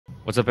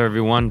What's up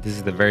everyone, this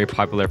is the very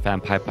popular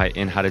fan Pai Pai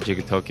in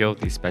Harajuku, Tokyo.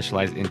 They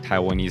specialize in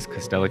Taiwanese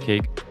Castella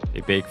cake.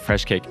 They bake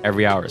fresh cake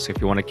every hour, so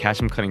if you want to catch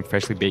them cutting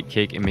freshly baked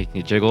cake and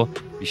making it jiggle,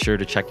 be sure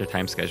to check their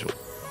time schedule.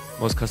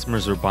 Most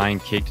customers were buying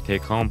cake to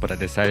take home, but I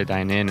decided to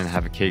dine in and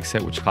have a cake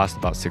set which cost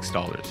about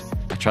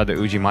 $6. I tried the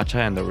Uji Matcha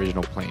and the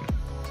original plain.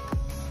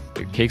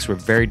 The cakes were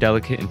very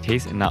delicate in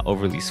taste and not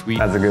overly sweet.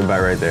 That's a good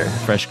bite right there.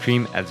 Fresh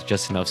cream adds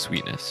just enough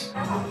sweetness.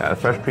 Yeah, the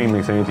fresh cream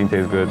makes anything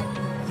taste good.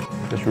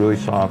 It's really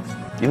soft.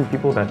 Even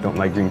people that don't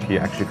like green tea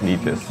actually can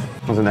eat this.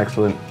 It was an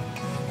excellent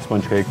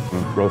sponge cake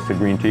with roasted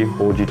green tea,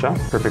 hojicha.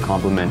 Perfect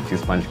complement to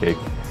sponge cake.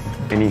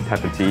 Any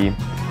type of tea,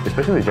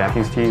 especially the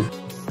Japanese teas.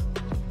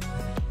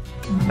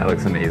 That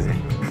looks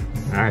amazing.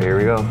 All right, here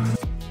we go.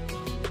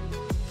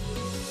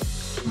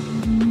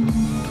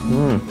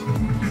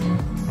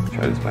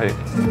 Try this bite.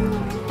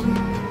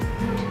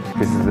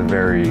 This is a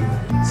very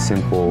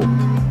simple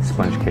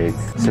sponge cake.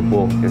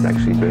 Simple is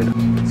actually good,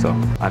 so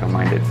I don't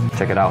mind it.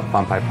 Check it out,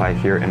 Pai Pai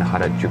here in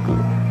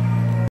Harajuku.